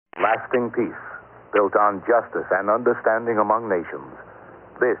lasting peace, built on justice and understanding among nations.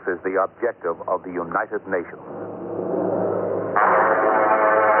 This is the objective of the United Nations.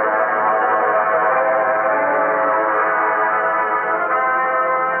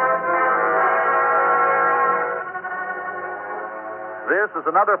 This is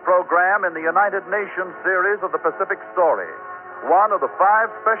another program in the United Nations series of the Pacific Story, one of the 5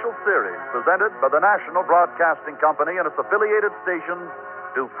 special series presented by the National Broadcasting Company and its affiliated stations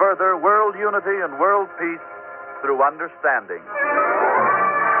to further world unity and world peace through understanding.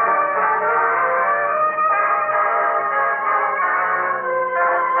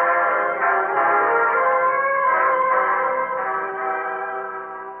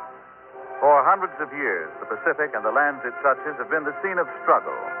 For hundreds of years, the Pacific and the lands it touches have been the scene of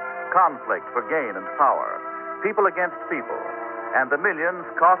struggle, conflict for gain and power, people against people, and the millions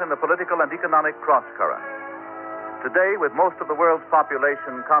caught in the political and economic cross-currents. Today, with most of the world's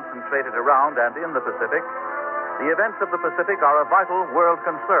population concentrated around and in the Pacific, the events of the Pacific are a vital world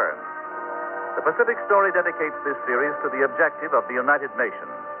concern. The Pacific Story dedicates this series to the objective of the United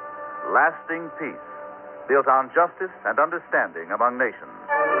Nations, lasting peace, built on justice and understanding among nations.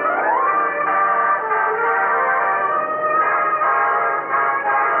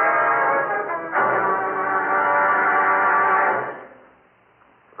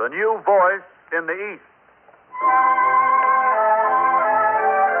 The new voice in the East.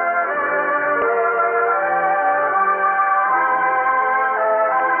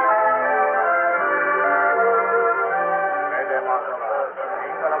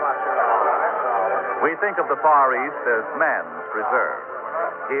 We think of the Far East as man's preserve.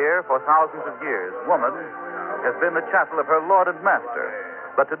 Here, for thousands of years, woman has been the chattel of her lord and master.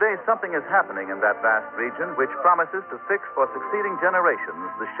 But today, something is happening in that vast region which promises to fix for succeeding generations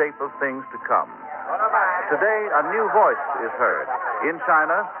the shape of things to come. Today, a new voice is heard in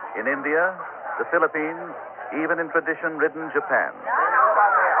China, in India, the Philippines, even in tradition-ridden Japan.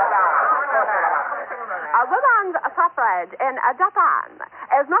 A woman's suffrage in Japan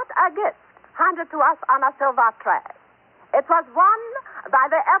is not a gift handed to us on a silver tray. It was won by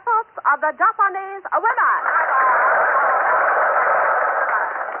the efforts of the Japanese women.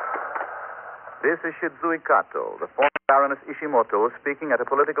 This is Shizui Kato, the former Baroness Ishimoto, speaking at a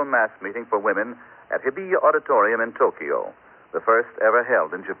political mass meeting for women at Hibiya Auditorium in Tokyo, the first ever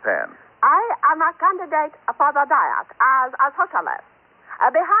held in Japan. I am a candidate for the Diet as a socialist.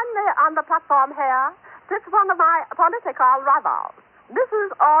 Behind me on the platform here sits one of my political rivals,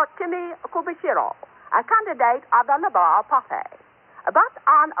 Mrs. Kimi Kubishiro, a candidate of the Liberal Party. But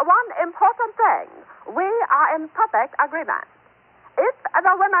on one important thing, we are in perfect agreement. If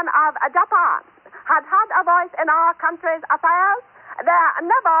the women of Japan had had a voice in our country's affairs, there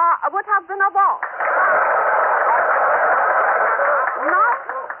never would have been a war. Not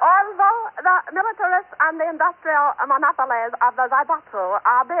although the militarists and the industrial monopolies of the Zaibatsu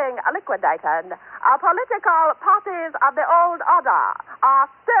are being liquidated, political parties of the old order are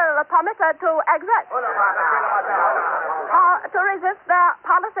still permitted to exist. To resist their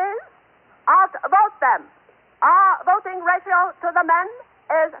policies, outvote them. Our voting ratio to the men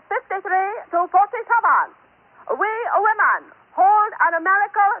is 53 to 47. We women hold a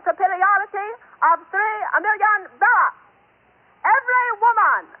numerical superiority of 3 million barracks. Every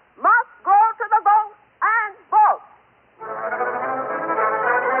woman must go to the vote and vote.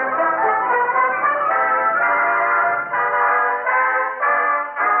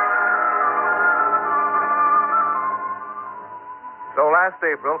 So last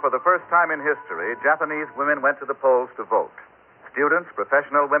April, for the first time in history, Japanese women went to the polls to vote. Students,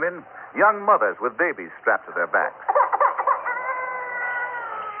 professional women, young mothers with babies strapped to their backs.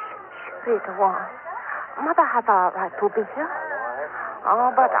 Rita, Mother has a right to be here.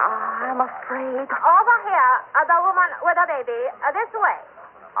 Oh, but I'm afraid. Over here, the woman with a baby, this way.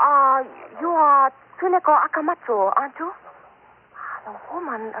 You are Tsuneko Akamatsu, aren't you? The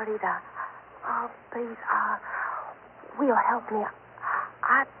woman, Rita. Please, will you help me?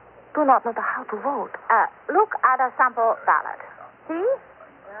 I do not know how to vote. Look at a sample ballot. See?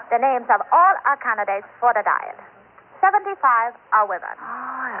 The names of all our candidates for the Diet. 75 are women.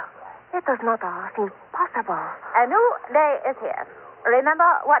 It does not seem possible. A new day is here. Remember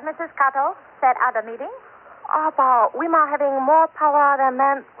what Mrs. Kato said at the meeting? About women having more power than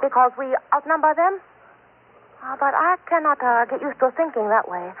men because we outnumber them? But I cannot get used to thinking that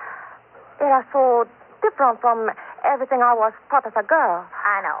way. It is so different from everything I was taught as a girl.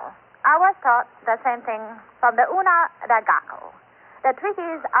 I know. I was taught the same thing from the Una Dagaku, the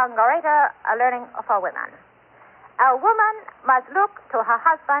treatise on greater learning for women. A woman must look to her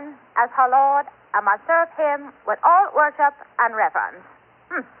husband as her lord and must serve him with all worship and reverence.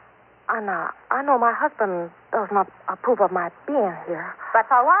 Anna, I know my husband does not approve of my being here. But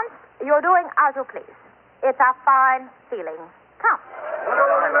for once, you're doing as you please. It's a fine feeling. Come. Let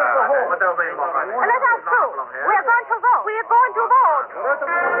us through. We're going to vote. We're going to vote.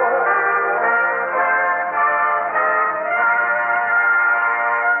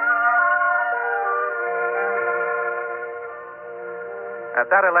 At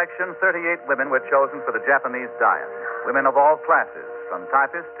that election, 38 women were chosen for the Japanese Diet. Women of all classes, from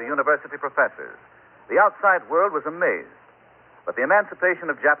typists to university professors. The outside world was amazed. But the emancipation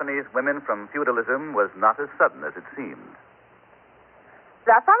of Japanese women from feudalism was not as sudden as it seemed.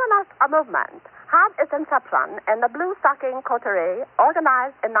 The feminist movement had its inception in the Blue Stocking Coterie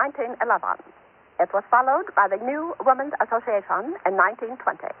organized in 1911. It was followed by the New Women's Association in 1920.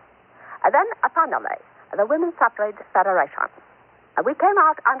 Then, finally, the Women's Suffrage Federation. We came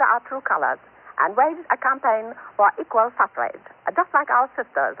out under our true colors and waged a campaign for equal suffrage, just like our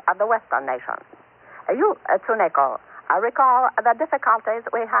sisters of the Western nations. You, Tsuneko, recall the difficulties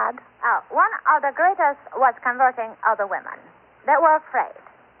we had? One of the greatest was converting other women. They were afraid.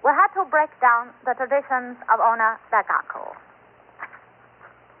 We had to break down the traditions of Ona Dagako.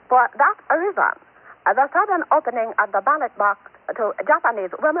 For that reason, the sudden opening of the ballot box to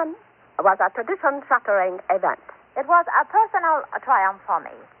Japanese women was a tradition-shattering event. It was a personal triumph for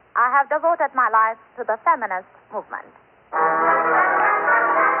me. I have devoted my life to the feminist movement.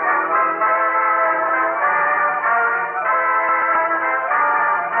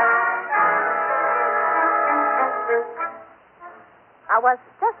 I was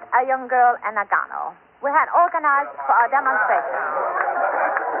just a young girl in Nagano. We had organized for a demonstration.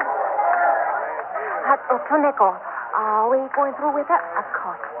 Tsuneko, are we going through with that? Of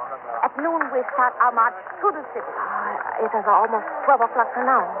course. At noon, we start our march to the city. It is almost 12 o'clock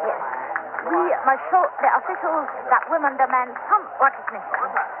now. Yes. We must show the officials that women demand some recognition.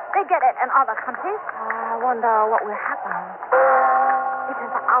 They get it in other countries. I wonder what will happen. It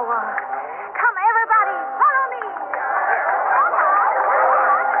is our... Come, everybody, follow me.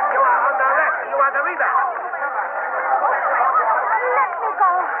 You are under arrest. You are the leader. Let me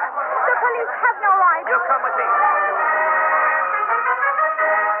go. The police have no right. You come with me.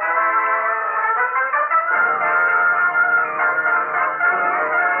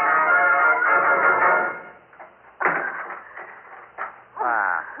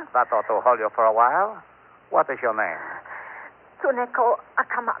 That ought to hold you for a while. What is your name? Tsuneko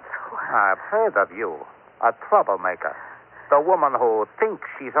Akamatsu. I've heard of you. A troublemaker. The woman who thinks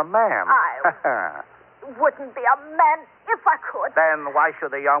she's a man. I wouldn't be a man if I could. Then why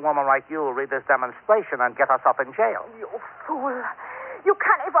should a young woman like you read this demonstration and get herself in jail? You fool. You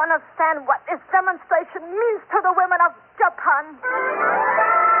can't even understand what this demonstration means to the women of Japan.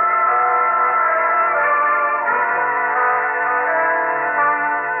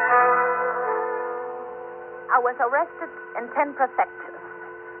 I was arrested in 10 prefectures.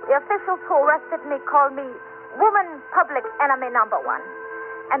 The officials who arrested me called me woman public enemy number 1.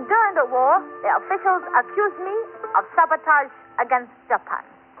 And during the war, the officials accused me of sabotage against Japan.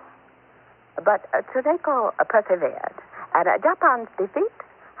 But Tsuneko persevered, and Japan's defeat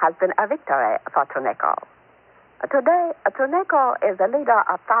has been a victory for Tsuneko. Today, Tsuneko is the leader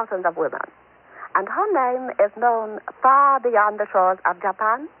of thousands of women, and her name is known far beyond the shores of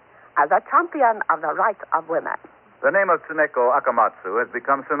Japan as a champion of the rights of women. The name of Tsuneko Akamatsu has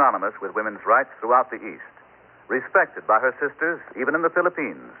become synonymous with women's rights throughout the East. Respected by her sisters, even in the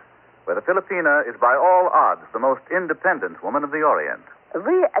Philippines, where the Filipina is by all odds the most independent woman of the Orient.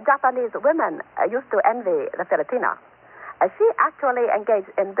 We Japanese women used to envy the Filipina. She actually engaged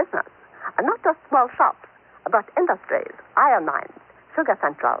in business, not just small shops, but industries, iron mines, sugar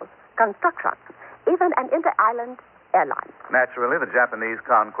centrals, construction, even an inter-island airline. Naturally, the Japanese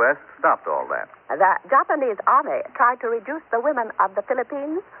conquest stopped all that. The Japanese army tried to reduce the women of the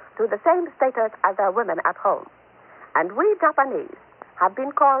Philippines to the same status as their women at home. And we Japanese have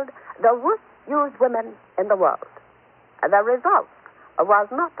been called the worst used women in the world. The result was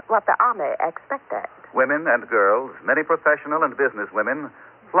not what the army expected. Women and girls, many professional and business women,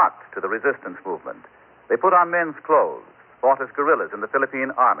 flocked to the resistance movement. They put on men's clothes, fought as guerrillas in the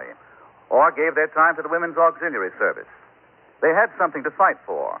Philippine army, or gave their time to the Women's Auxiliary Service. They had something to fight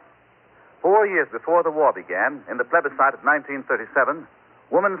for. 4 years before the war began, in the plebiscite of 1937,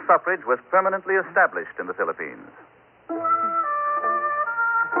 women's suffrage was permanently established in the Philippines.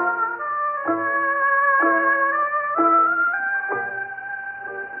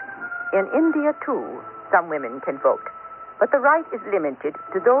 In India, too, some women can vote, but the right is limited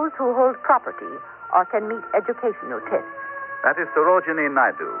to those who hold property or can meet educational tests. That is Sarojini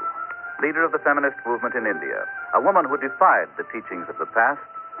Naidu, leader of the feminist movement in India, a woman who defied the teachings of the past,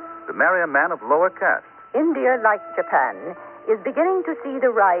 to marry a man of lower caste. India, like Japan, is beginning to see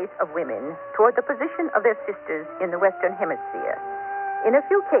the rise of women toward the position of their sisters in the Western Hemisphere. In a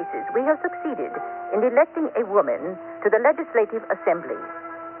few cases, we have succeeded in electing a woman to the Legislative Assembly,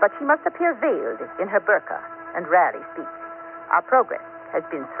 but she must appear veiled in her burqa and rarely speak. Our progress has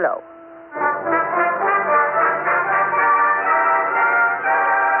been slow.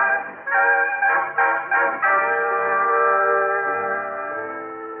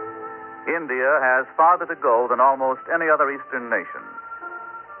 India has farther to go than almost any other Eastern nation.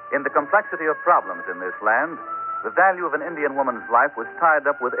 In the complexity of problems in this land, the value of an Indian woman's life was tied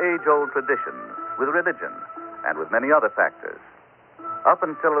up with age-old traditions, with religion, and with many other factors. Up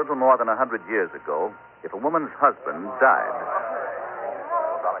until a little more than 100 years ago, if a woman's husband died...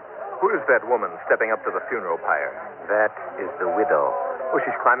 Who is that woman stepping up to the funeral pyre? That is the widow. Oh,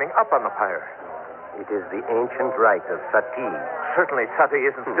 she's climbing up on the pyre. It is the ancient rite of sati. Certainly sati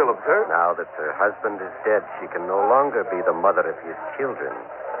isn't still observed. Now that her husband is dead, she can no longer be the mother of his children.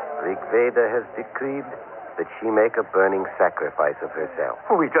 Rig Veda has decreed that she make a burning sacrifice of herself.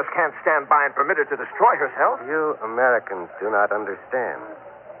 Oh, we just can't stand by and permit her to destroy herself. You Americans do not understand.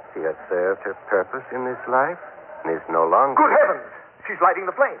 She has served her purpose in this life and is no longer... Good heavens! She's lighting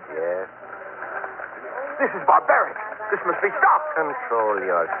the flame. Yes. This is barbaric. This must be stopped. Control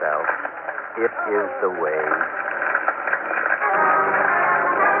yourself. It is the way.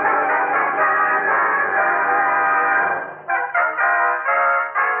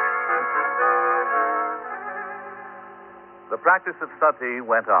 The practice of sati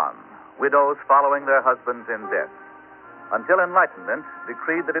went on, widows following their husbands in death, until enlightenment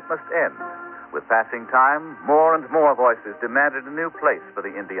decreed that it must end. With passing time, more and more voices demanded a new place for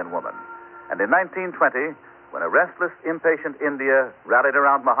the Indian woman. And in 1920, when a restless, impatient India rallied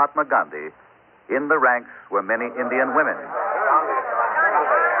around Mahatma Gandhi, in the ranks were many Indian women.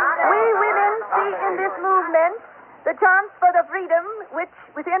 We women see in this movement the chance for the freedom which,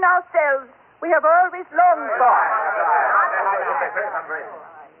 within ourselves, we have always longed for.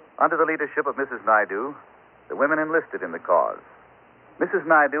 Under the leadership of Mrs. Naidu, the women enlisted in the cause. Mrs.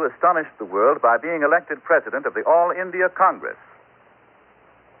 Naidu astonished the world by being elected president of the All India Congress.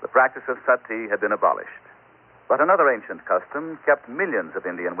 The practice of sati had been abolished, but another ancient custom kept millions of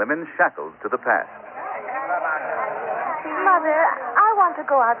Indian women shackled to the past. Mother, I want to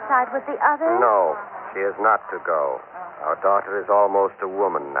go outside with the others. No, she is not to go. Our daughter is almost a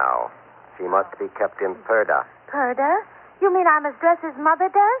woman now. She must be kept in purdah. Purdah? You mean I must dress as Mother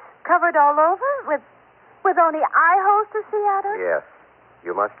does? Covered all over? With only eye holes to see out of? Yes.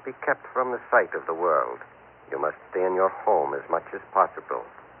 You must be kept from the sight of the world. You must stay in your home as much as possible.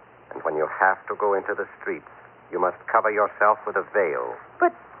 And when you have to go into the streets, you must cover yourself with a veil.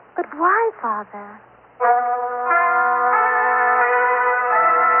 But why, Father?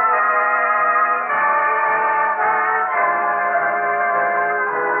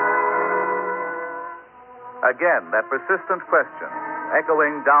 Again, that persistent question,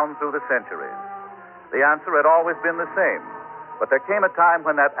 echoing down through the centuries. The answer had always been the same, but there came a time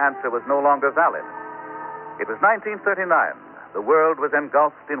when that answer was no longer valid. It was 1939. The world was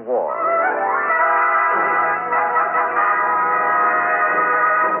engulfed in war.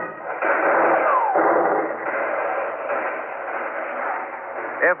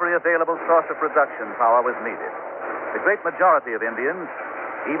 Every available source of production power was needed. The great majority of Indians,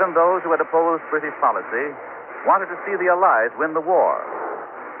 even those who had opposed British policy, wanted to see the Allies win the war.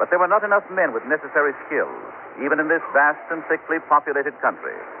 But there were not enough men with necessary skills, even in this vast and thickly populated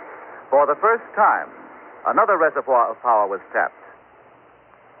country. For the first time, another reservoir of power was tapped.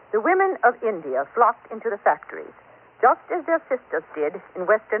 The women of India flocked into the factories, just as their sisters did in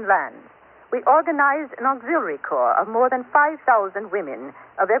Western lands. We organized an auxiliary corps of more than 5,000 women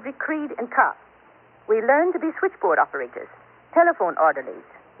of every creed and caste. We learned to be switchboard operators, telephone orderlies,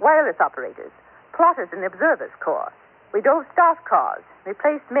 wireless operators, plotters in the observers corps. We drove staff cars,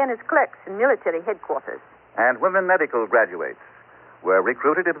 replaced men as clerks in military headquarters. And women medical graduates were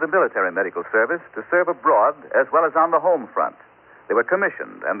recruited into the military medical service to serve abroad as well as on the home front. They were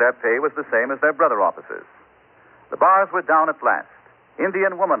commissioned, and their pay was the same as their brother officers. The bars were down at last.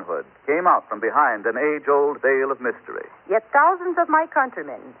 Indian womanhood came out from behind an age-old veil of mystery. Yet thousands of my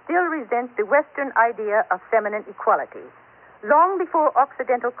countrymen still resent the Western idea of feminine equality. Long before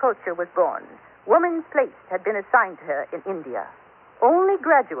Occidental culture was born, woman's place had been assigned to her in India. Only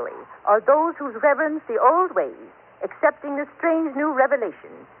gradually are those who reverence the old ways accepting the strange new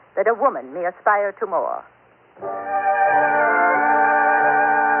revelation that a woman may aspire to more.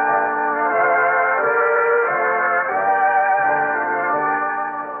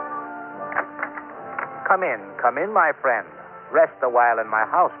 Come in, my friend. rest a while in my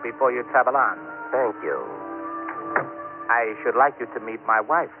house before you travel on. Thank you. I should like you to meet my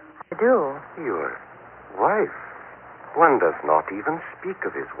wife. I do. Your wife? One does not even speak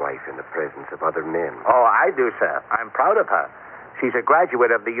of his wife in the presence of other men. Oh, I do, sir. I'm proud of her. She's a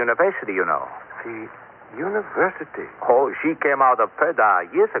graduate of the university, you know. The university? Oh, she came out of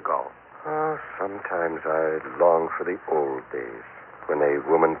Perda years ago. Oh, sometimes I long for the old days, when a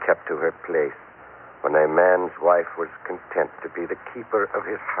woman kept to her place, when a man's wife was content to be the keeper of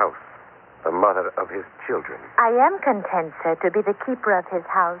his house, the mother of his children. I am content, sir, to be the keeper of his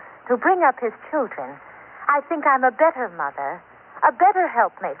house, to bring up his children. I think I'm a better mother, a better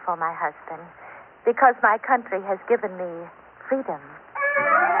helpmate for my husband, because my country has given me freedom.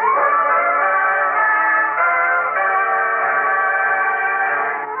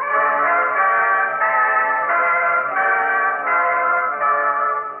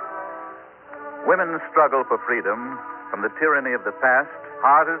 Women's struggle for freedom from the tyranny of the past,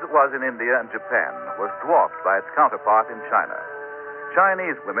 hard as it was in India and Japan, was dwarfed by its counterpart in China.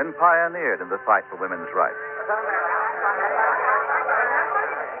 Chinese women pioneered in the fight for women's rights.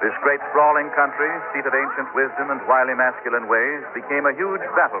 This great sprawling country, seat of ancient wisdom and wily masculine ways, became a huge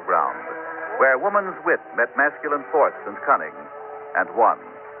battleground where woman's wit met masculine force and cunning and won.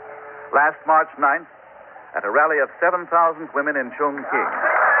 Last March 9th, at a rally of 7,000 women in Chongqing,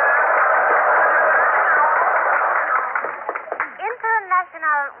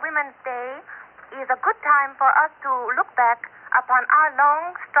 International Women's Day is a good time for us to look back upon our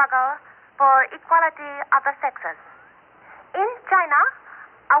long struggle for equality of the sexes. In China,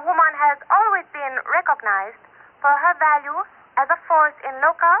 a woman has always been recognized for her value as a force in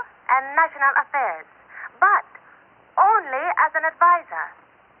local and national affairs, but only as an advisor,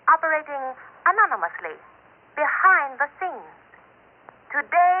 operating anonymously behind the scenes.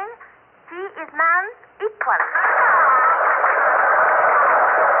 Today, she is man's equal.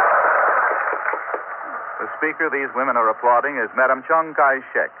 the speaker these women are applauding is Madame Chiang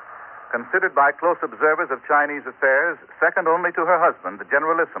Kai-shek, considered by close observers of Chinese affairs second only to her husband, the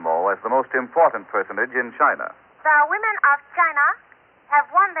Generalissimo, as the most important personage in China. The women of China have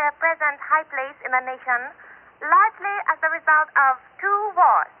won their present high place in the nation largely as the result of two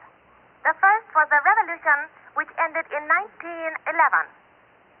wars. The first was the revolution which ended in 1911.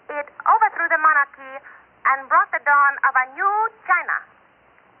 It overthrew the monarchy and brought the dawn of a new China.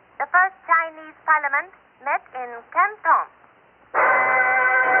 The first Chinese parliament met in Canton.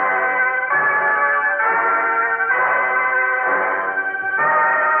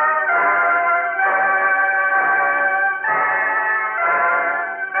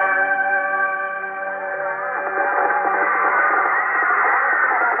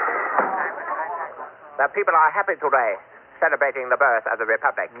 The people are happy today, celebrating the birth of the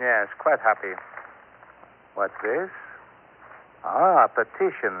Republic. Yes, quite happy. What's this? Ah, a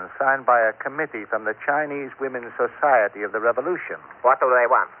petition signed by a committee from the Chinese Women's Society of the Revolution. What do they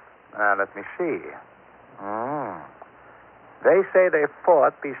want? Let me see. They say they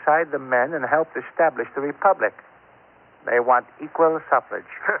fought beside the men and helped establish the Republic. They want equal suffrage.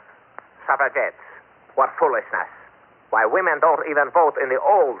 Suffragettes. What foolishness. Why, women don't even vote in the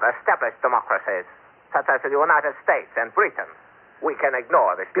old established democracies, such as the United States and Britain. We can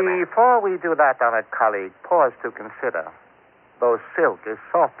ignore this demand. Before we do that, honored colleague, pause to consider. Though silk is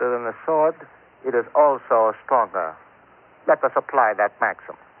softer than the sword, it is also stronger. Let us apply that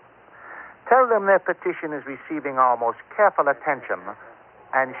maxim. Tell them their petition is receiving our most careful attention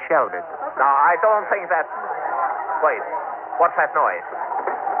and shelve it. No, I don't think that... Wait, what's that noise?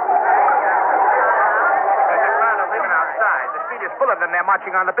 There's a crowd of women outside. The street is full of them. They're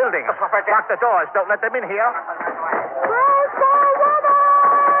marching on the building. Lock the doors. Don't let them in here.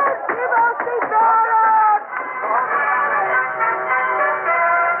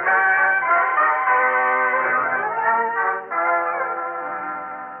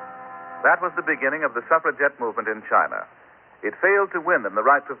 That was the beginning of the suffragette movement in China. It failed to win them the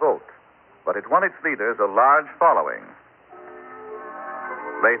right to vote, but it won its leaders a large following.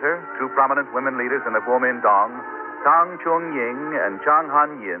 Later, two prominent women leaders in the Kuomintang, Tang Chong-ying and Chang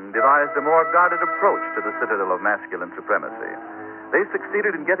Han-yin, devised a more guarded approach to the citadel of masculine supremacy. They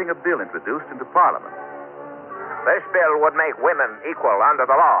succeeded in getting a bill introduced into Parliament. This bill would make women equal under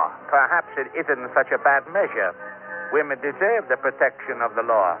the law. Perhaps it isn't such a bad measure. Women deserve the protection of the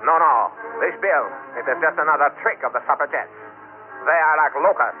law. No. This bill, it is just another trick of the suffragettes. They are like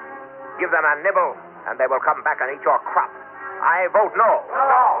locusts. Give them a nibble, and they will come back and eat your crop. I vote no.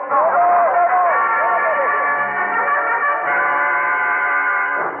 No.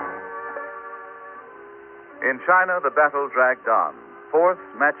 In China, the battle dragged on, force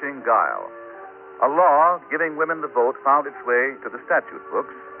matching guile. A law giving women the vote found its way to the statute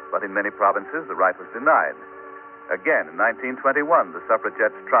books, but in many provinces the right was denied. Again, in 1921, the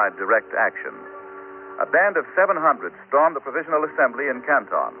suffragettes tried direct action. A band of 700 stormed the Provisional Assembly in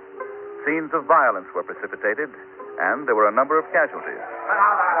Canton. Scenes of violence were precipitated, and there were a number of casualties.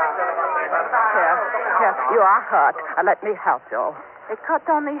 Here, you are hurt. Let me help you. A cut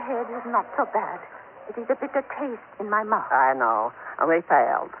on the head is not so bad. It is a bitter taste in my mouth. I know. We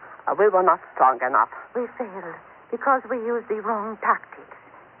failed. We were not strong enough. We failed because we used the wrong tactics.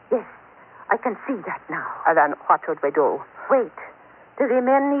 Yes, I can see that now. Then what should we do? Wait till the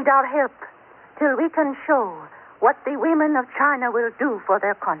men need our help, till we can show what the women of China will do for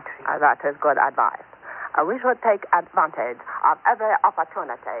their country. That is good advice. We should take advantage of every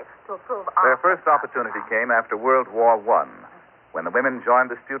opportunity to prove our... Their first opportunity came after World War I, when the women joined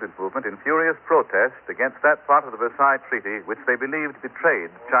the student movement in furious protest against that part of the Versailles Treaty which they believed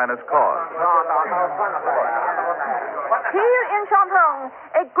betrayed China's cause. Here in Shandong,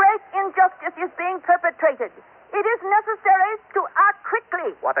 a great injustice is being perpetrated. It is necessary to act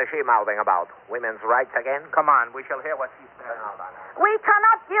quickly. What is she mouthing about? Women's rights again? Come on, we shall hear what she's saying. We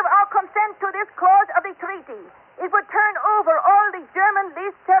cannot give our consent to this clause of the treaty. It would turn over all the German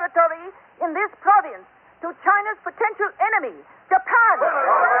leased territory in this province to China's potential enemy, Japan.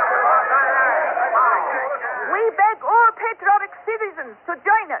 We beg all patriotic citizens to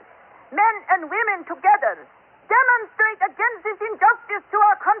join us, men and women together. Demonstrate against this injustice to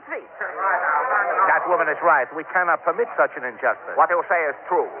our country. That woman is right. We cannot permit such an injustice. What you say is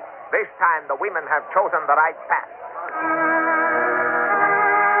true. This time the women have chosen the right path.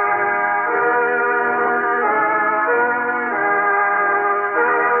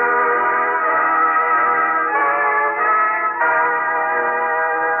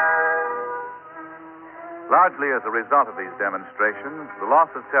 Largely as a result of these demonstrations, the loss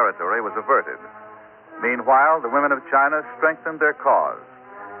of territory was averted. Meanwhile, the women of China strengthened their cause.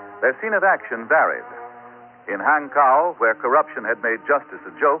 Their scene of action varied. In Hankow, where corruption had made justice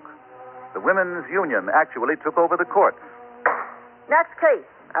a joke, the women's union actually took over the courts. Next case.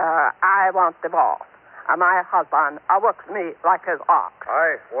 I want divorce. My husband works me like his ox.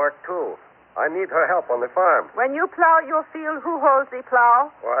 I work too. I need her help on the farm. When you plow your field, who holds the plow?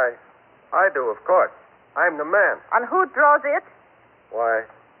 Why, I do, of course. I'm the man. And who draws it? Why,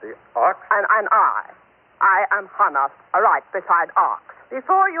 the ox? And I am harnessed right beside ox.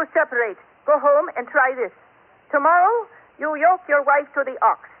 Before you separate, go home and try this. Tomorrow, you yoke your wife to the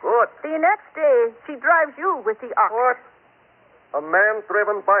ox. Good. The next day, she drives you with the ox. What? A man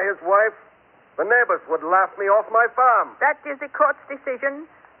driven by his wife? The neighbors would laugh me off my farm. That is the court's decision.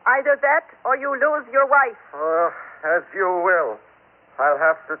 Either that or you lose your wife. As you will. I'll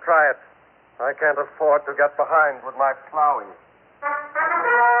have to try it. I can't afford to get behind with my plowing.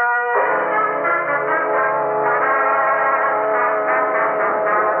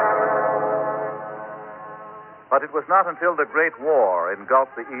 But it was not until the Great War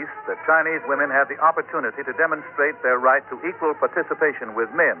engulfed the East that Chinese women had the opportunity to demonstrate their right to equal participation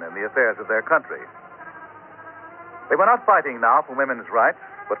with men in the affairs of their country. They were not fighting now for women's rights,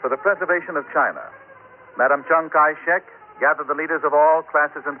 but for the preservation of China. Madame Chiang Kai-shek gathered the leaders of all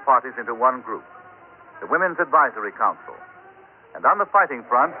classes and parties into one group, the Women's Advisory Council. And on the fighting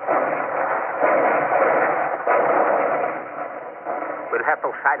front, we'll have to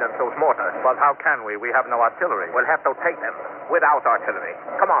silence those mortars. But how can we? We have no artillery. We'll have to take them without artillery.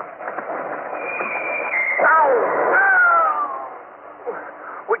 Come on. Ow!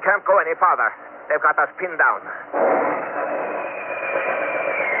 We can't go any farther. They've got us pinned down.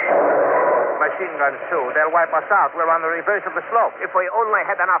 Machine guns, too. They'll wipe us out. We're on the reverse of the slope. If we only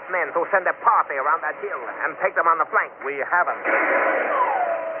had enough men to send a party around that hill and take them on the flank. We haven't.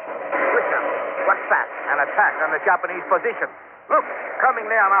 Listen, what's that? An attack on the Japanese position. Look, coming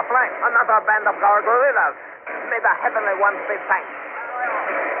there on our flank. Another band of our guerrillas. May the heavenly ones be thanked.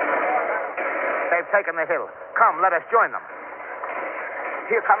 They've taken the hill. Come, let us join them.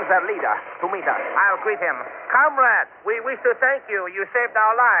 Here comes their leader to meet us. I'll greet him. Comrade, we wish to thank you. You saved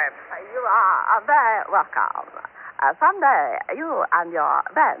our lives. You are very welcome. Someday, you and your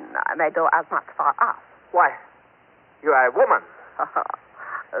men may do as much for us. Why, you are a woman.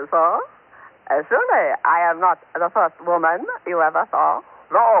 So? Surely I am not the first woman you ever saw.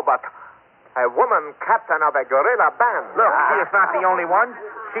 No, but a woman captain of a guerrilla band. Look, she is not the only one.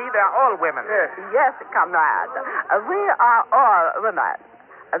 See, they're all women. Yes, comrade. We are all women.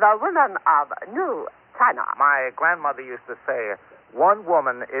 The women of New China. My grandmother used to say, one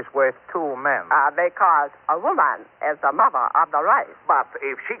woman is worth two men. Because a woman is the mother of the race. But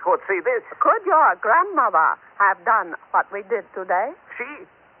if she could see this... Could your grandmother have done what we did today? She?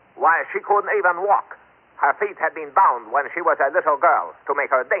 Why, she couldn't even walk. Her feet had been bound when she was a little girl to make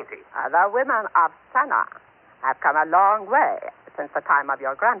her dainty. The women of China have come a long way since the time of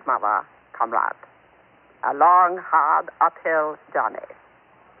your grandmother, comrade. A long, hard, uphill journey.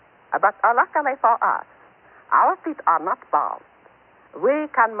 But luckily for us, our feet are not bound. We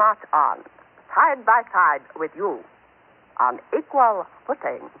can march on, side by side with you, on equal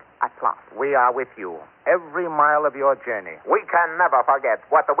footing at last. We are with you every mile of your journey. We can never forget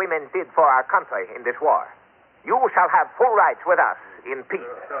what the women did for our country in this war. You shall have full rights with us in peace.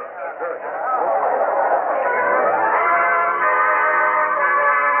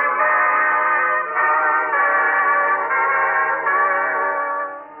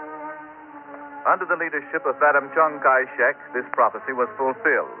 Under the leadership of Madame Chiang Kai-shek, this prophecy was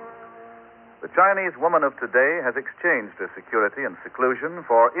fulfilled. The Chinese woman of today has exchanged her security and seclusion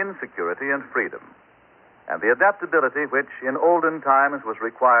for insecurity and freedom. And the adaptability which in olden times was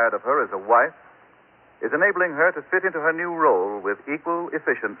required of her as a wife is enabling her to fit into her new role with equal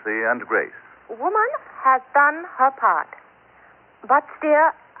efficiency and grace. Woman has done her part. But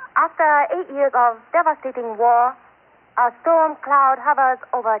still, after 8 years of devastating war, a storm cloud hovers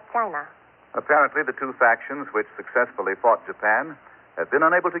over China. Apparently, the two factions which successfully fought Japan have been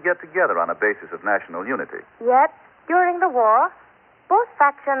unable to get together on a basis of national unity. Yet, during the war, both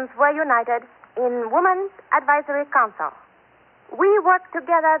factions were united in Women's Advisory Council. We worked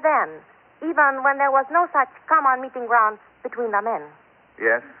together then, even when there was no such common meeting ground between the men.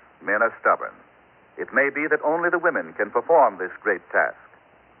 Yes, men are stubborn. It may be that only the women can perform this great task,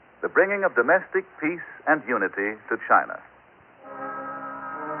 the bringing of domestic peace and unity to China.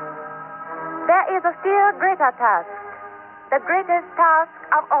 There is a still greater task, the greatest task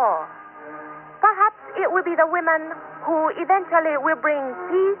of all. Perhaps it will be the women who eventually will bring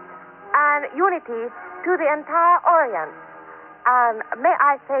peace and unity to the entire Orient, and may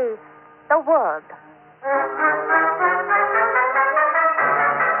I say, the world.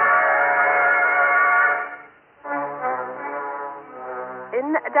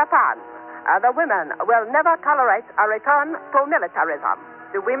 In Japan, the women will never tolerate a return to militarism.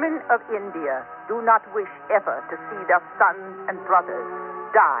 The women of India do not wish ever to see their sons and brothers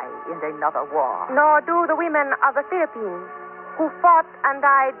die in another war. Nor do the women of the Philippines, who fought and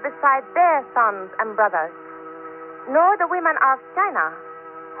died beside their sons and brothers. Nor the women of China,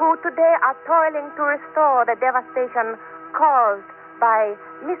 who today are toiling to restore the devastation caused by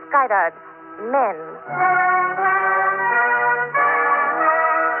misguided men.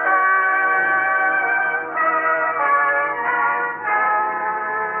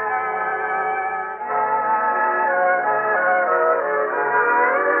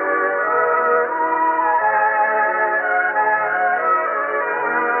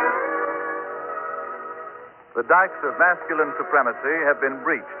 The dikes of masculine supremacy have been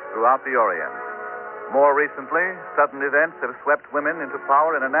breached throughout the Orient. More recently, sudden events have swept women into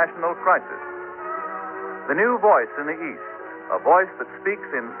power in a national crisis. The new voice in the East, a voice that speaks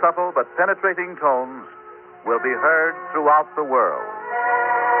in subtle but penetrating tones, will be heard throughout the world.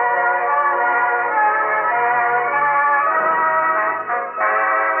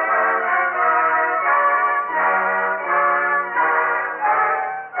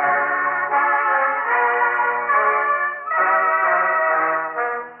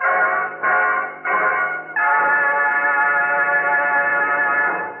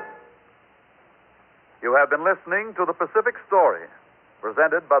 You have been listening to The Pacific Story,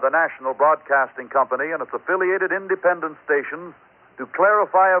 presented by the National Broadcasting Company and its affiliated independent stations to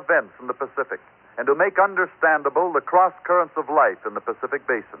clarify events in the Pacific and to make understandable the cross currents of life in the Pacific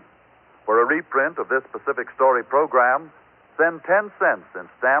Basin. For a reprint of this Pacific Story program, send 10 cents in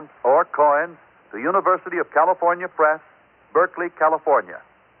stamps or coins to University of California Press, Berkeley, California.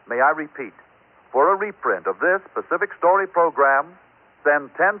 May I repeat, for a reprint of this Pacific Story program,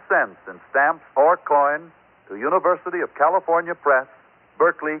 send 10 cents in stamps or coin to University of California Press,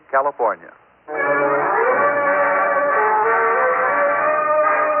 Berkeley, California.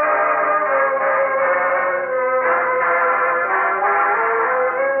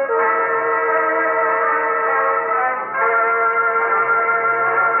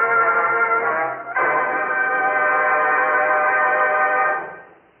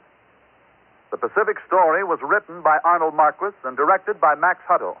 The Pacific Story was written by Arnold Marquis and directed by Max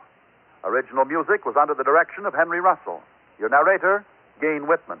Hutto. Original music was under the direction of Henry Russell. Your narrator, Gain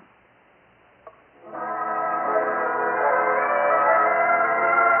Whitman.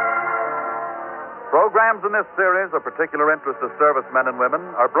 Programs in this series of particular interest to servicemen and women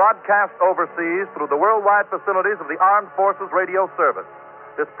are broadcast overseas through the worldwide facilities of the Armed Forces Radio Service.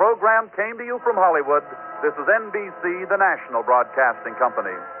 This program came to you from Hollywood. This is NBC, the national broadcasting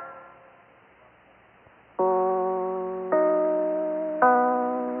company.